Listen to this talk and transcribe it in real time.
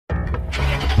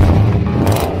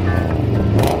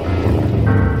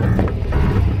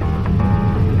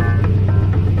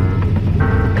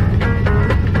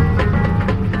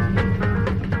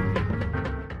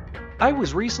I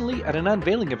was recently at an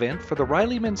unveiling event for the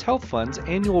Riley Men's Health Fund's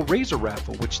annual Razor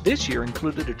Raffle, which this year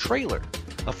included a trailer.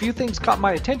 A few things caught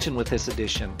my attention with this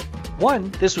edition. 1,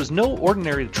 this was no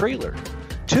ordinary trailer.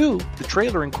 2, the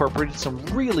trailer incorporated some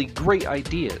really great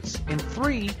ideas. And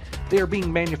 3, they are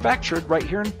being manufactured right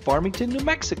here in Farmington, New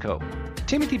Mexico.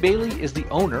 Timothy Bailey is the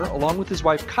owner, along with his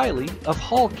wife Kylie, of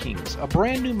Hall Kings, a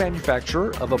brand new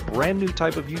manufacturer of a brand new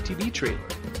type of UTV trailer.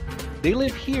 They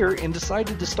live here and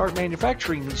decided to start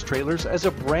manufacturing these trailers as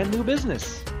a brand new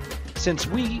business. Since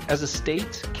we, as a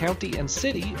state, county, and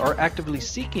city, are actively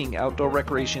seeking outdoor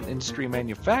recreation industry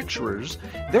manufacturers,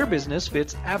 their business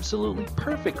fits absolutely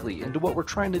perfectly into what we're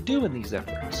trying to do in these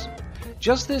efforts.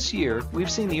 Just this year, we've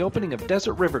seen the opening of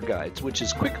Desert River Guides, which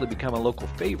has quickly become a local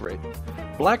favorite,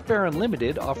 Black Bear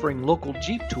Unlimited offering local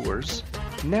Jeep tours,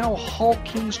 now Hall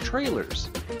Kings Trailers,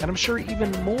 and I'm sure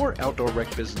even more outdoor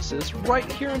rec businesses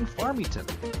right here in Farmington.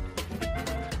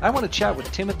 I want to chat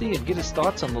with Timothy and get his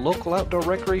thoughts on the local outdoor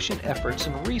recreation efforts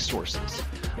and resources.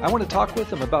 I want to talk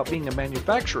with him about being a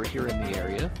manufacturer here in the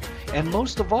area, and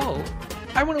most of all,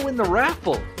 I want to win the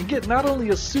raffle and get not only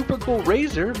a super cool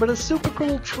Razor, but a super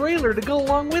cool trailer to go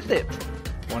along with it.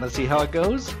 Want to see how it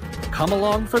goes? Come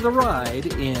along for the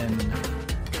ride in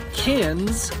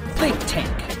Ken's Think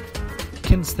Tank.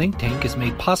 Ken's Think Tank is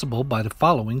made possible by the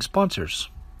following sponsors.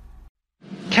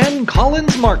 Ken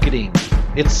Collins Marketing.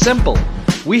 It's simple.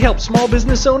 We help small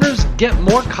business owners get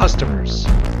more customers.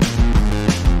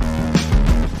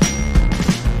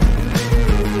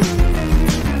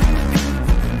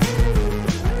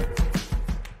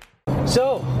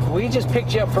 So, we just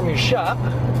picked you up from your shop.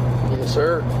 Yes,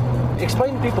 sir.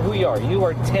 Explain to people who you are. You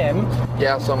are Tim.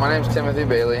 Yeah, so my name's Timothy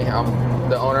Bailey. I'm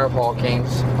the owner of Hall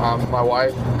Kings. My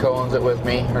wife co-owns it with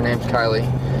me. Her name's Kylie.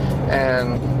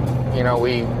 And, you know,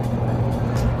 we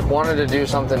wanted to do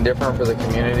something different for the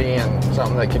community and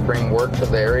something that could bring work to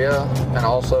the area and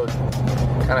also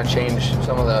kind of change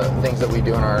some of the things that we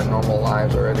do in our normal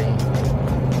lives already.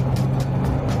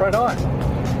 Right on.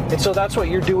 And so that's what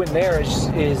you're doing there is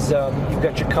you've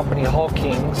got your company Hall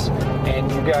Kings, and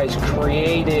you guys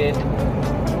created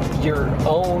your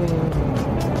own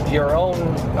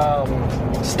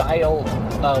style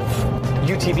of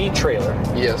UTV trailer.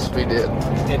 Yes, we did.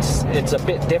 It's a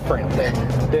bit different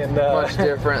than much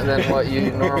different than what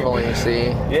you normally see.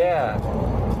 Yeah.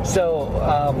 So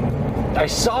I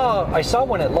saw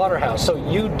one at Lauderhouse. So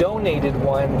you donated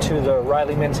one to the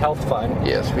Riley Men's Health Fund.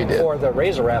 Yes, we did. For the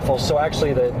Razor Raffle. So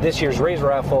actually, this year's Razor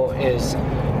Raffle is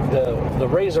the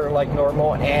Razor like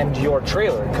normal, and your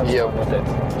trailer comes along with it.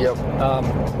 Yep.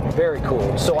 Very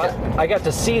cool. So yeah. I got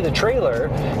to see the trailer,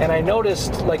 and I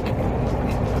noticed, like,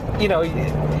 you know,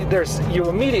 you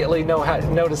immediately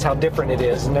notice how different it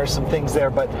is, and there's some things there,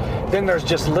 but then there's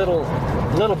just little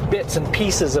bits and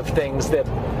pieces of things that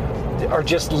are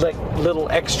just like little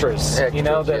extras, you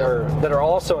know, that are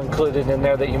also included in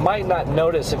there that you might not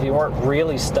notice if you weren't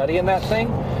really studying that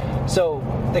thing. So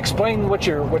explain what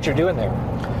you're doing there.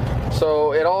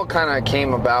 So it all kind of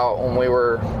came about when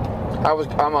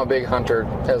I'm a big hunter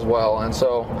as well, and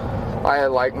so I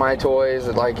like my toys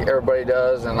like everybody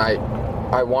does, and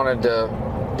I wanted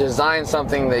to design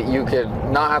something that you could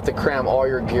not have to cram all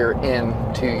your gear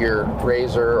into your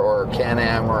Razor or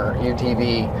Can-Am or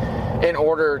UTV in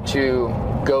order to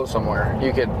go somewhere.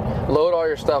 You could load all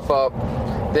your stuff up,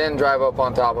 then drive up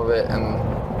on top of it and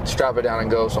strap it down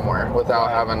and go somewhere without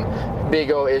having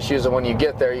big old issues. And when you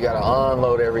get there, you got to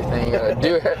unload everything. You got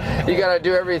to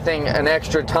do everything an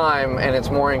extra time, and it's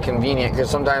more inconvenient because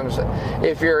sometimes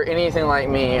if you're anything like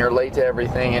me, you're late to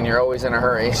everything and you're always in a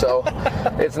hurry. So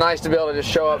it's nice to be able to just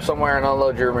show up somewhere and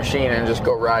unload your machine and just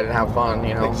go ride and have fun,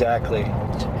 you know. Exactly.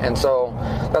 And so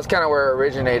that's kind of where it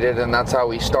originated, and that's how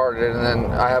we started. And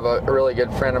then I have a really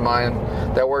good friend of mine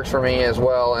that works for me as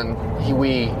well, and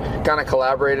we kind of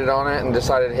collaborated on it and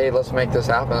decided, hey, let's make this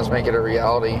happen. Let's make it a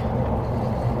reality.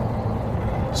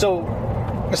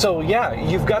 So yeah,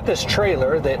 you've got this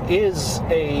trailer that is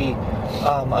a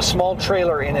small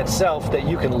trailer in itself that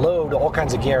you can load all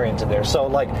kinds of gear into there. So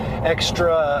like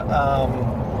extra,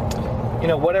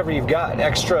 whatever you've got,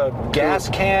 extra gas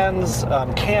cans,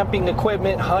 camping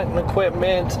equipment, hunting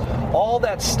equipment, all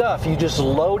that stuff. You just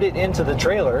load it into the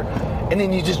trailer, and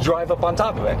then you just drive up on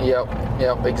top of it.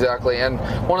 Yep, exactly. And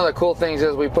one of the cool things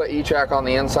is we put E-Track on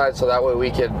the inside, so that way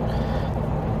we could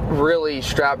really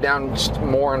strap down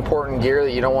more important gear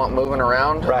that you don't want moving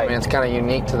around. Right. I mean, it's kind of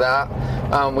unique to that.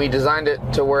 We designed it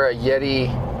to where a Yeti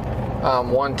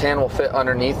 110 will fit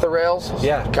underneath the rails.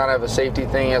 Yeah. Kind of a safety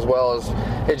thing, as well as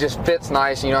it just fits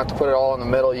nice. You don't have to put it all in the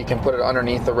middle. You can put it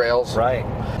underneath the rails. Right.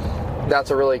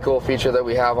 That's a really cool feature that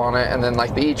we have on it. And then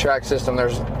like the E-Track system,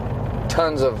 there's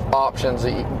tons of options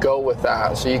that you can go with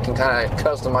that, so you can kind of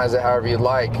customize it however you'd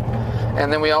like.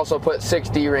 And then we also put 6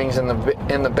 D-rings in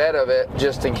the bed of it,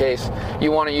 just in case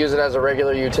you want to use it as a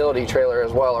regular utility trailer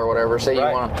as well, or whatever. Say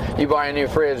you buy a new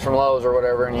fridge from Lowe's or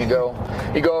whatever, and you go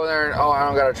over there and, oh, I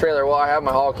don't got a trailer. Well, I have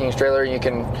my Hall Kings trailer.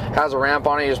 Has a ramp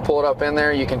on it. You just pull it up in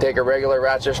there. You can take a regular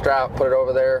ratchet strap, put it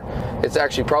over there. It's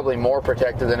actually probably more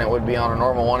protected than it would be on a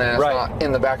normal one, and it's not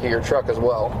in the back of your truck as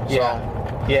well.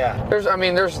 Yeah.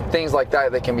 There's things like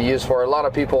that can be used for. A lot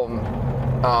of people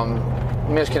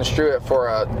misconstrue it for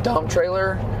a dump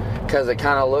trailer because it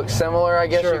kind of looks similar, I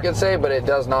guess you could say, but it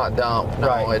does not dump.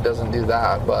 No, it doesn't do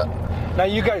that. But now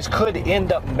you guys could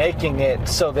end up making it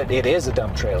so that it is a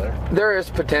dump trailer. There is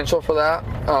potential for that.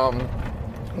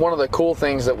 One of the cool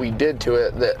things that we did to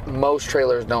it that most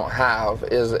trailers don't have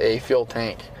is a fuel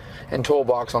tank and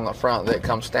toolbox on the front that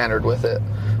comes standard with it.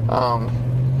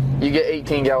 You get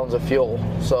 18 gallons of fuel,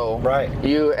 so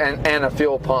you and a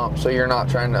fuel pump, so you're not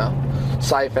trying to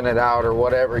siphon it out or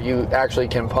whatever. You actually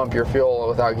can pump your fuel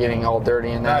without getting all dirty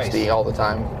and nasty all the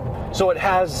time. So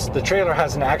the trailer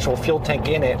has an actual fuel tank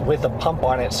in it with a pump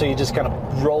on it, so you just kind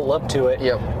of roll up to it,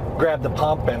 grab the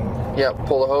pump, and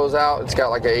pull the hose out. It's got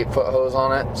like an 8-foot hose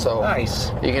on it, so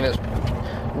you can just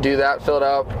do that, fill it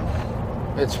up.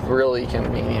 It's really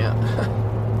convenient.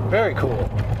 Very cool.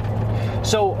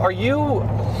 So are you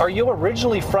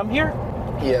originally from here?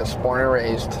 Yes, born and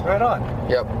raised. Right on.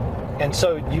 Yep. And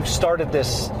so you started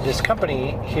this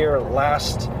company here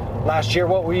last year.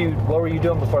 What were you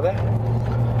doing before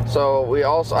that?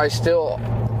 So I still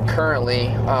currently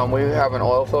we have an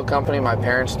oil field company. My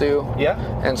parents do. Yeah.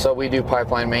 And so we do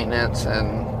pipeline maintenance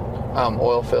and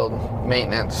oil field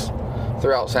maintenance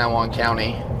throughout San Juan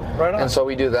County. Right on. And so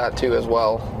we do that too as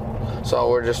well. So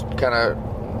we're just kind of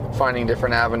finding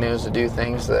different avenues to do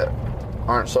things that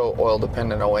aren't so oil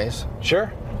dependent always. Sure.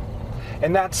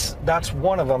 And that's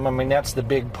one of them. I mean, that's the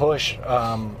big push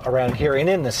around here and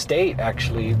in the state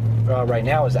actually right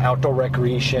now is outdoor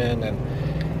recreation,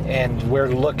 and we're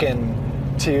looking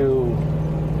to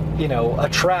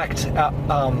attract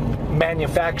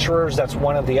manufacturers. That's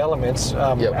one of the elements.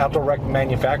 Outdoor rec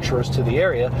manufacturers to the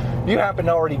area. You happen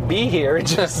to already be here.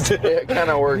 It kind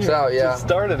of works out. Yeah. Just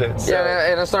started it. So.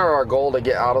 Yeah, and it's not our goal to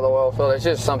get out of the oil field. It's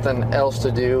just something else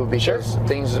to do because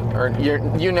things are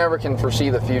you never can foresee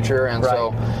the future, and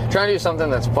so trying to do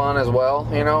something that's fun as well.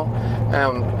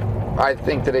 I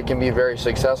think that it can be very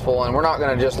successful, and we're not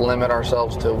going to just limit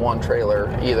ourselves to one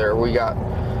trailer either. We got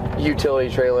utility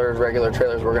trailers, regular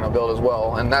trailers we're going to build as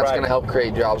well, and that's going to help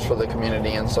create jobs for the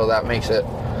community, and so that makes it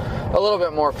a little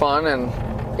bit more fun, and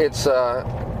it's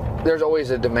there's always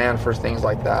a demand for things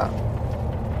like that.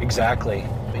 Exactly.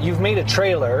 You've made a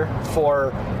trailer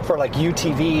for like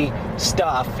UTV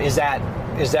stuff. Is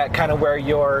that kind of where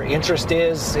your interest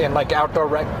is in like outdoor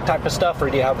rec type of stuff, or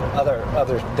do you have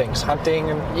other things, hunting?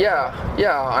 And Yeah.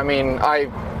 I mean,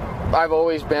 I've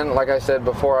always been, like I said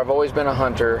before, I've always been a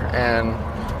hunter, and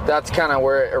that's kind of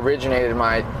where it originated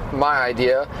my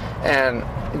idea. And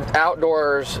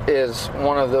outdoors is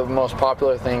one of the most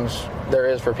popular things there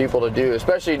is for people to do,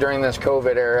 especially during this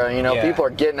COVID era. People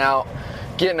are getting out,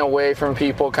 getting away from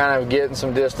people, kind of getting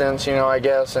some distance, I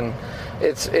guess, and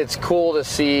it's cool to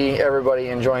see everybody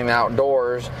enjoying the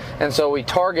outdoors. And so we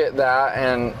target that,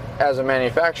 and as a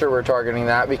manufacturer we're targeting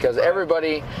that because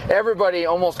everybody,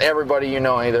 almost everybody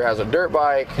either has a dirt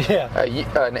bike,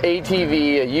 an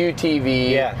ATV, a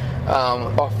UTV,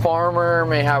 a farmer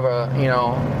may have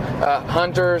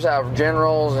hunters have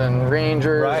generals and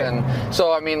rangers, and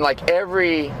so I mean, like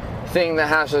everything that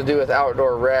has to do with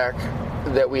outdoor rec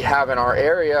that we have in our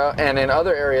area and in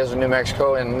other areas of New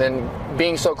Mexico, and then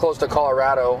being so close to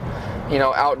Colorado,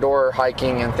 outdoor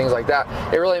hiking and things like that,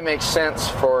 it really makes sense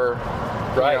for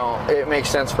it makes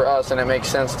sense for us, and it makes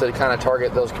sense to kind of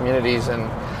target those communities and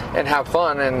have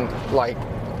fun. And like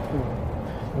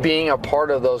being a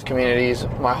part of those communities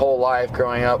my whole life,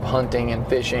 growing up hunting and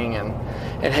fishing and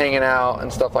hanging out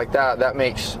and stuff like that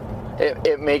makes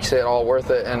it all worth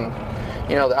it. And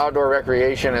the outdoor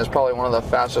recreation is probably one of the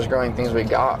fastest growing things we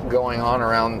got going on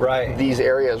around these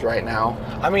areas right now.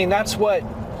 I mean, that's what,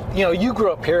 you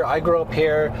grew up here, I grew up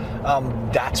here.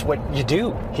 That's what you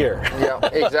do here. Yeah,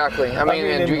 exactly. I mean,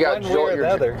 and we got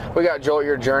Jolt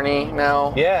Your Journey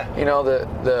now. Yeah.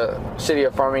 The city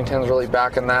of Farmington's really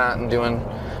backing that and doing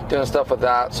stuff with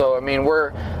that. So, I mean,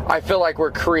 I feel like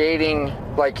we're creating,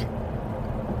 like,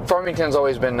 Farmington's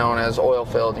always been known as oil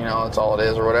field, that's all it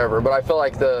is or whatever. But I feel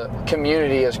like the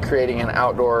community is creating an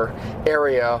outdoor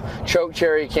area.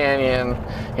 Chokecherry Canyon,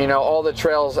 all the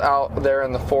trails out there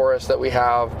in the forest that we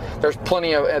have. There's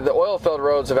plenty of, the oil field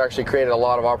roads have actually created a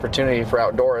lot of opportunity for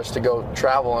outdoorists to go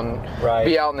travel and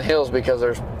be out in the hills, because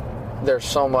there's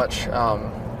so much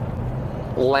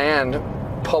land,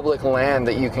 public land,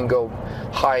 that you can go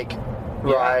hike,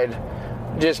 ride,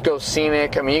 just go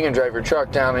scenic. I mean, you can drive your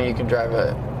truck down, and you can drive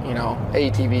a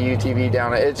ATV, UTV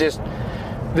down it. It's just,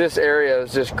 this area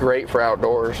is just great for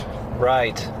outdoors.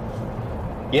 Right.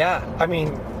 Yeah. I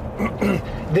mean,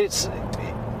 this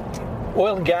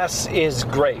oil and gas is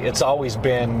great. It's always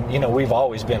been, we've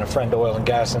always been a friend to oil and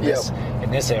gas in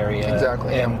this area.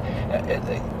 Exactly. And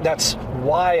that's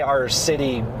why our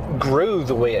city grew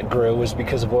the way it grew, was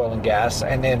because of oil and gas.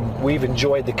 And then we've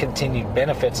enjoyed the continued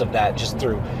benefits of that just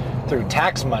through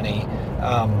tax money.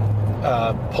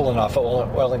 Pulling off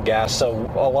oil and gas. So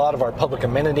a lot of our public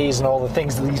amenities and all the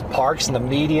things, these parks and the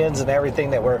medians and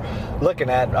everything that we're looking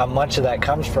at, much of that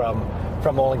comes from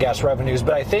oil and gas revenues.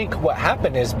 But I think what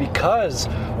happened is, because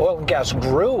oil and gas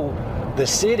grew the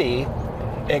city,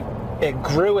 it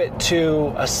grew it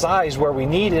to a size where we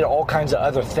needed all kinds of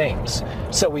other things.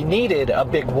 So we needed a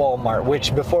big Walmart,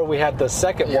 which before we had the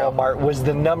second Walmart was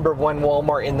the #1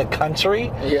 Walmart in the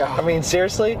country. Yeah. I mean,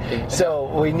 seriously. Yeah. So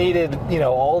we needed,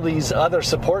 all these other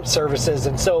support services.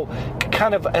 And so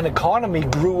kind of an economy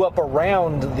grew up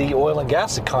around the oil and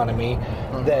gas economy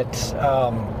that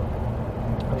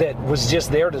was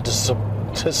just there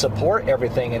to support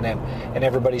everything and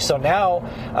everybody. So now,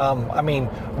 I mean,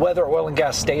 whether oil and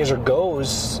gas stays or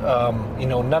goes,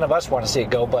 none of us want to see it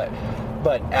go, but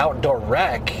outdoor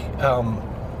rec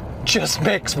just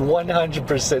makes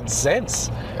 100% sense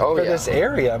for this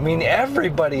area. I mean,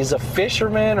 everybody's a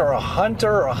fisherman or a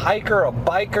hunter or a hiker, a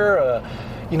biker,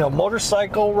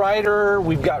 motorcycle rider.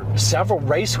 We've got several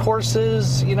race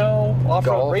courses,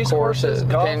 off-road race courses.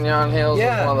 Pinon Hills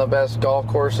is one of the best golf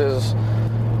courses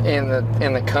in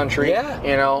the country.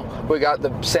 We got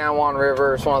the San Juan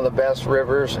River. It's one of the best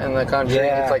rivers in the country.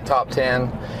 It's like top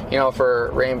 10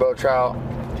 for rainbow trout.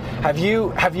 Have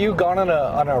you gone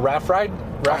on a raft ride?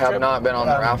 I have not been on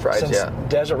the raft rides since yet.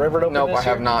 Desert River opened Nope, this I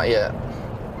have year? not yet.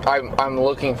 I'm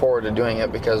looking forward to doing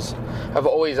it, because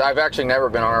I've actually never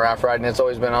been on a raft ride, and it's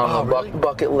always been on the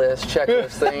bucket list,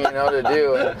 checklist thing, to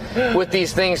do. And with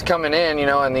these things coming in,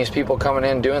 and these people coming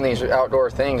in doing these outdoor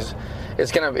things,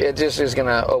 it just is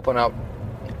gonna open up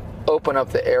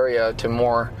the area to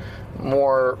more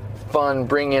fun,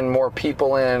 bring in more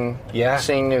people in,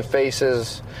 seeing new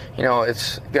faces.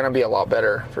 It's gonna be a lot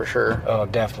better for sure. Oh,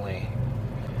 definitely.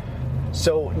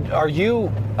 So are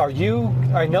you,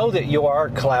 I know that you are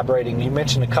collaborating. You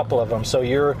mentioned a couple of them. So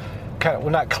you're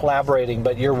not collaborating,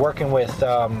 but you're working with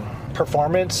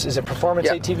Performance. Is it Performance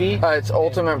ATV? It's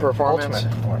Ultimate Performance.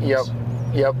 Ultimate Performance.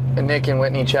 Yep. And Nick and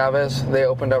Whitney Chavez, they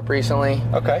opened up recently.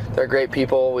 Okay. They're great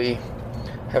people. We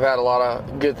have had a lot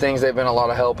of good things. They've been a lot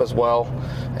of help as well.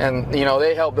 And,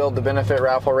 they helped build the Benefit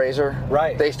Raffle Razor.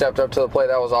 Right. They stepped up to the plate.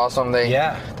 That was awesome. They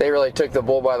really took the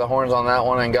bull by the horns on that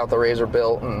one and got the Razor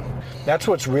built. And that's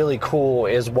what's really cool,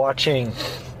 is watching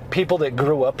people that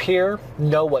grew up here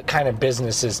know what kind of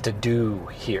businesses to do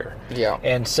here. Yeah.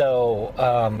 And so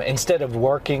instead of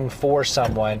working for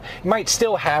someone, you might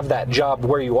still have that job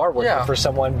where you are working for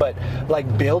someone, but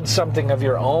like build something of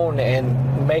your own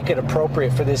and make it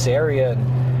appropriate for this area.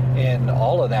 And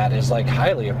all of that is like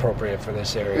highly appropriate for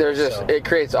this area. It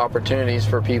creates opportunities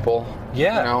for people.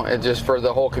 Yeah. It just for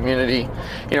the whole community.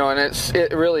 And it's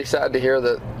really sad to hear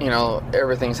that,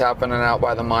 everything's happening out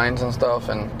by the mines and stuff,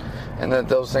 and that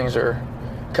those things are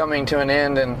coming to an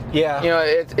end. And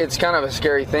it's kind of a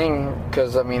scary thing,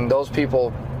 because those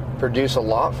people produce a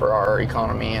lot for our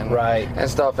economy and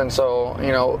stuff. And so,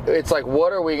 it's like,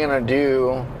 what are we gonna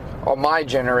do? My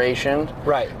generation,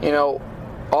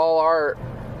 all our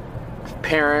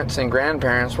parents and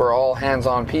grandparents were all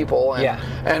hands-on people,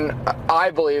 and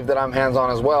I believe that I'm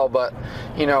hands-on as well, but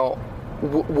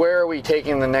where are we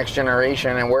taking the next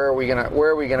generation, and where are we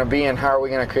gonna be, and how are we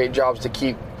gonna create jobs to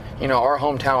keep our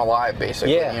hometown alive,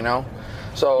 basically.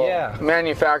 So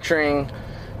manufacturing,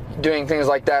 doing things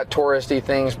like that, touristy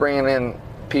things, bringing in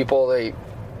people.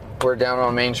 We're down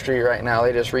on Main Street right now.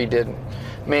 They just redid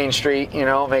Main Street,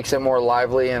 makes it more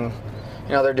lively, and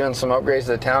they're doing some upgrades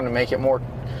to the town to make it more,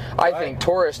 I think,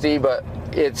 touristy, but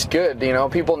it's good.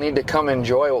 People need to come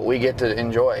enjoy what we get to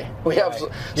enjoy. We have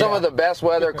some of the best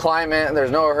weather, climate.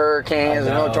 There's no hurricanes,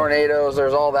 there's no tornadoes,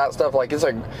 there's all that stuff. Like, it's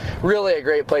really a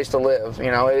great place to live.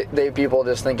 People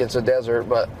just think it's a desert,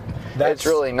 but It's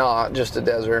really not just a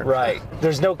desert. Right.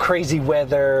 There's no crazy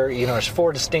weather. There's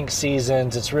 4 distinct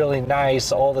seasons. It's really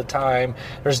nice all the time.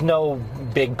 There's no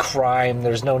big crime.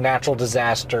 There's no natural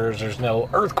disasters. There's no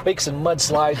earthquakes and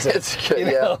mudslides. It's good.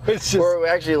 It's just, we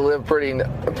actually live pretty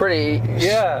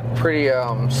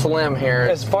slim here.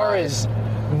 As far as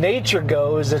nature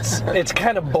goes, it's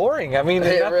kind of boring. I mean,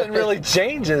 nothing really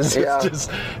changes. It's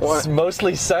just it's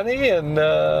mostly sunny, and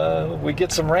we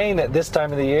get some rain at this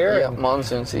time of the year. Yeah,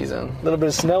 monsoon season. A little bit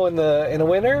of snow in the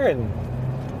winter, and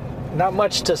not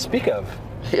much to speak of.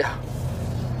 Yeah.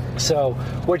 So,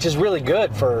 which is really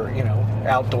good for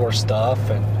outdoor stuff.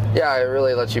 And yeah, it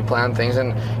really lets you plan things.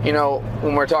 And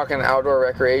when we're talking outdoor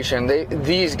recreation,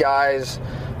 these guys,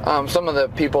 some of the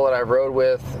people that I've rode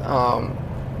with,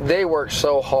 they work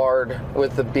so hard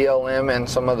with the BLM and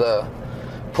some of the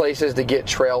places to get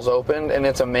trails opened, and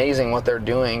it's amazing what they're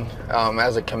doing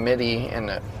as a committee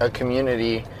and a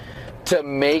community to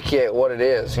make it what it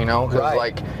is, because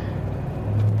like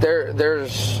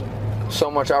there's so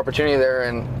much opportunity there,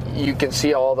 and you can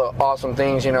see all the awesome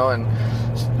things, and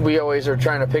we always are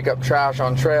trying to pick up trash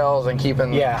on trails and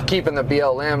keeping the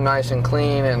BLM nice and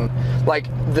clean, and like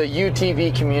the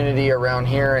UTV community around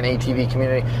here and ATV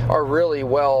community are really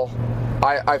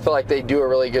I feel like they do a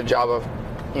really good job of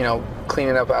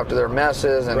cleaning up after their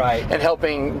messes and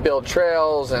helping build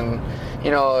trails, and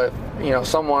if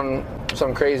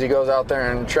some crazy goes out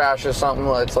there and trashes something,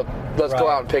 let's go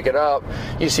out and pick it up.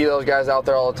 You see those guys out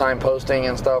there all the time posting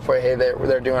and stuff where, hey,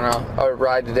 they're doing a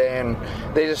ride today, and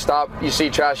they just stop. You see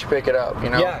trash, you pick it up,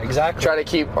 Yeah, exactly. Try to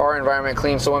keep our environment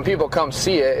clean, so when people come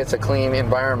see it, it's a clean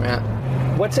environment.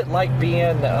 What's it like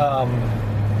being,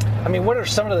 what are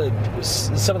some of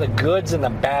the goods and the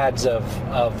bads of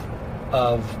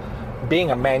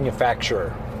being a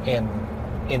manufacturer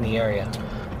in the area?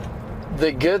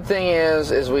 The good thing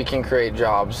is we can create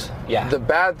jobs. Yeah. The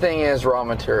bad thing is raw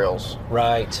materials.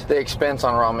 Right. The expense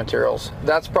on raw materials.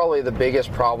 That's probably the biggest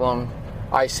problem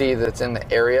I see that's in the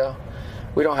area.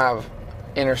 We don't have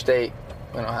interstate.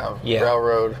 We don't have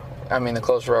railroad. I mean, the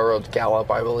closest railroad's Gallup,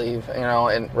 I believe.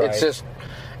 And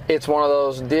it's one of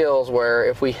those deals where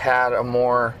if we had a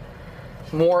more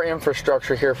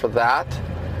infrastructure here for that,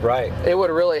 it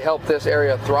would really help this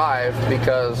area thrive,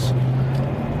 because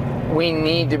we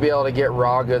need to be able to get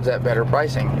raw goods at better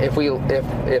pricing.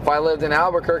 If I lived in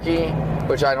Albuquerque,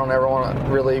 which I don't ever want to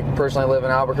really personally live in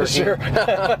Albuquerque, sure.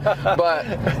 but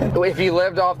if you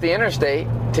lived off the interstate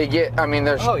to get,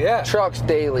 there's trucks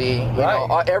daily.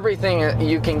 Everything,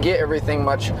 you can get everything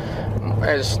much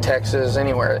as Texas,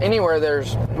 anywhere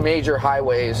there's major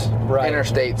highways,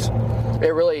 interstates.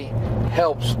 It really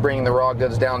helps bring the raw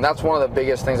goods down. That's one of the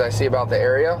biggest things I see about the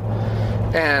area,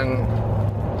 and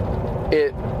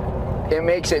it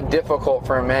makes it difficult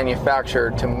for a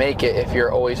manufacturer to make it if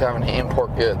you're always having to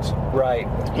import goods. Right.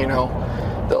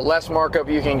 The less markup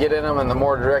you can get in them and the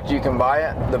more direct you can buy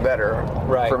it, the better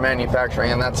for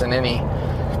manufacturing, and that's in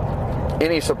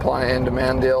any supply and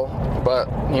demand deal. But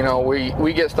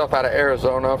we get stuff out of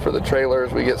Arizona for the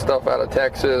trailers, we get stuff out of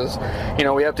Texas,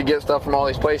 we have to get stuff from all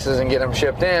these places and get them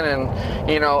shipped in, and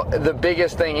the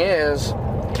biggest thing is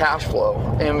cash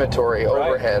flow, inventory,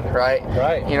 overhead, right?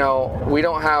 We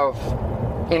don't have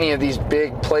any of these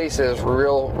big places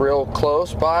real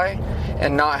close by,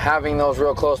 and not having those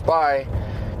real close by,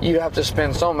 you have to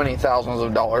spend so many thousands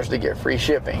of dollars to get free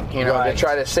shipping, to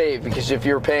try to save, because if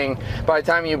you're paying, by the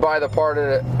time you buy the part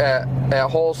at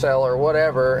wholesale or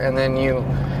whatever, and then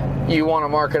you want to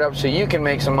mark it up so you can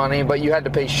make some money, but you had to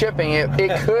pay shipping,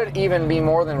 it could even be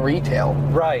more than retail.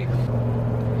 Right.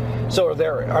 So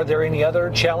are there any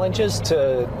other challenges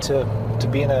to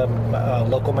being a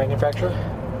local manufacturer?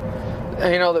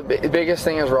 The biggest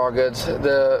thing is raw goods.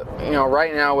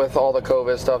 Right now with all the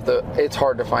COVID stuff, it's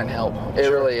hard to find help. It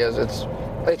really is.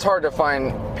 It's hard to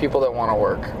find people that want to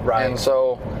work. Right. And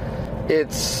so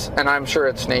and I'm sure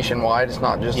it's nationwide. It's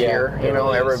not just here.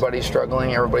 Really everybody's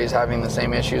struggling. Everybody's having the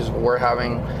same issues we're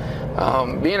having.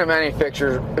 Being a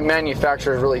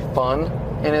manufacturer is really fun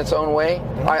in its own way.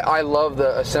 I love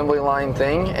the assembly line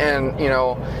thing, and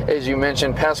as you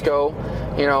mentioned, Pesco,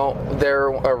 they're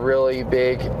a really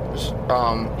big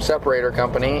separator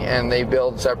company, and they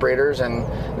build separators, and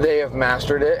they have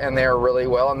mastered it, and they're really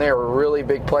well, and they're a really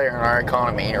big player in our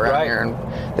economy around here, and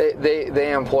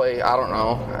they employ, I don't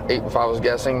know, if I was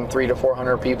guessing, 300 to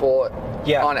 400 people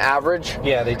on average.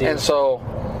 Yeah, they do. And so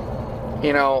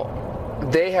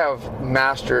they have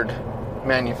mastered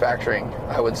manufacturing,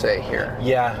 I would say, here.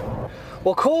 Yeah.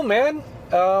 Well, cool, man.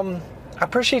 I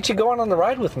appreciate you going on the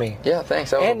ride with me. Yeah,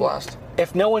 thanks. That was a blast.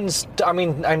 If no one's, I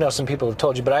know some people have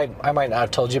told you, but I might not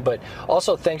have told you, but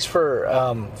also thanks for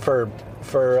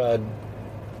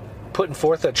putting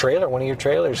forth a trailer, one of your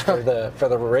trailers for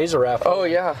the Razor raffle. Oh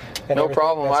yeah, and no everything.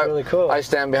 problem. That's really cool. I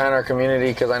stand behind our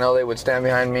community because I know they would stand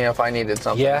behind me if I needed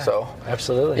something. Yeah, so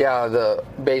absolutely. Yeah, the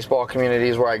baseball community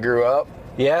is where I grew up.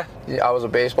 Yeah. I was a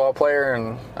baseball player,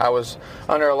 and I was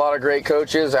under a lot of great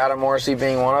coaches, Adam Morrissey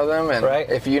being one of them. And right.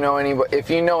 if you know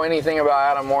anything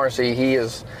about Adam Morrissey, he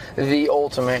is the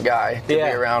ultimate guy to be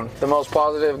around. The most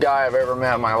positive guy I've ever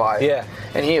met in my life. Yeah.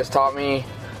 And he has taught me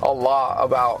a lot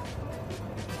about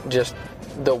just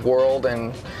the world,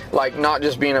 and like not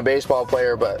just being a baseball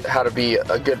player, but how to be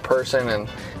a good person. And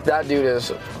that dude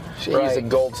is... He's a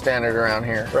gold standard around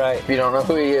here. Right. If you don't know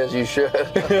who he is, you should.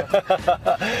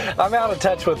 I'm out of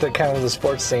touch with the kind of the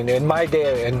sports scene. In my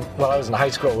day, and when I was in high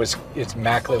school, it was Coach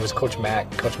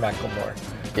Macklemore.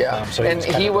 Yeah. So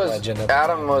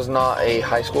Adam was not a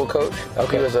high school coach.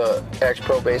 Okay. He was a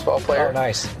ex-pro baseball player. Oh,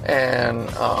 nice. And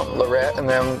Lorette and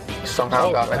them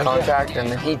somehow got in contact,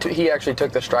 and he actually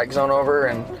took the strike zone over,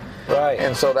 and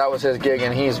so that was his gig,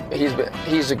 and he's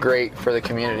great for the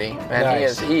community, and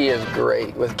nice. he is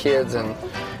great with kids and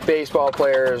baseball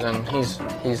players, and he's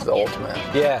the ultimate.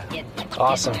 Yeah,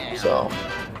 awesome. So,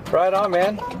 right on,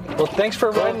 man. Well, thanks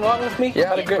for riding along with me. Yeah,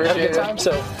 had a good time.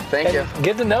 So, thank you.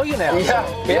 Good to know you now.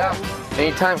 Yeah.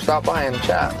 Anytime, stop by and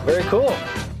chat. Very cool.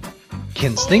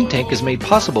 Ken's Think Tank is made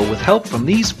possible with help from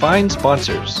these fine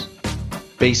sponsors: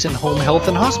 Basin Home Health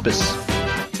and Hospice,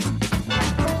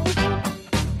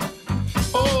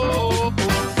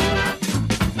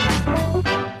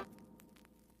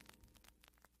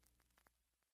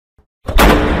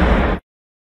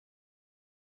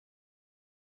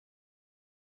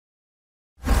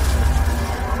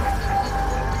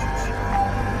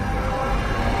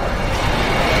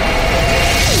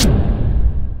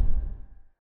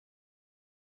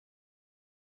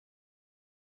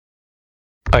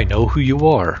 I know who you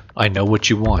are. I know what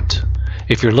you want.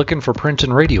 If you're looking for print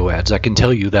and radio ads, I can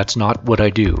tell you that's not what I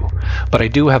do. But I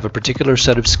do have a particular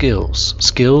set of skills.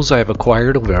 Skills I have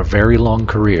acquired over a very long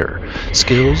career.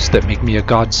 Skills that make me a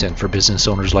godsend for business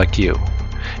owners like you.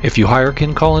 If you hire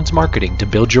Ken Collins Marketing to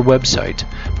build your website,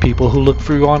 people who look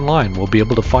for you online will be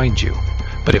able to find you.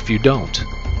 But if you don't,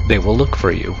 they will look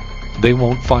for you. They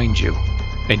won't find you.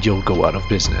 And you'll go out of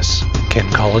business.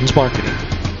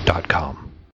 KenCollinsMarketing.com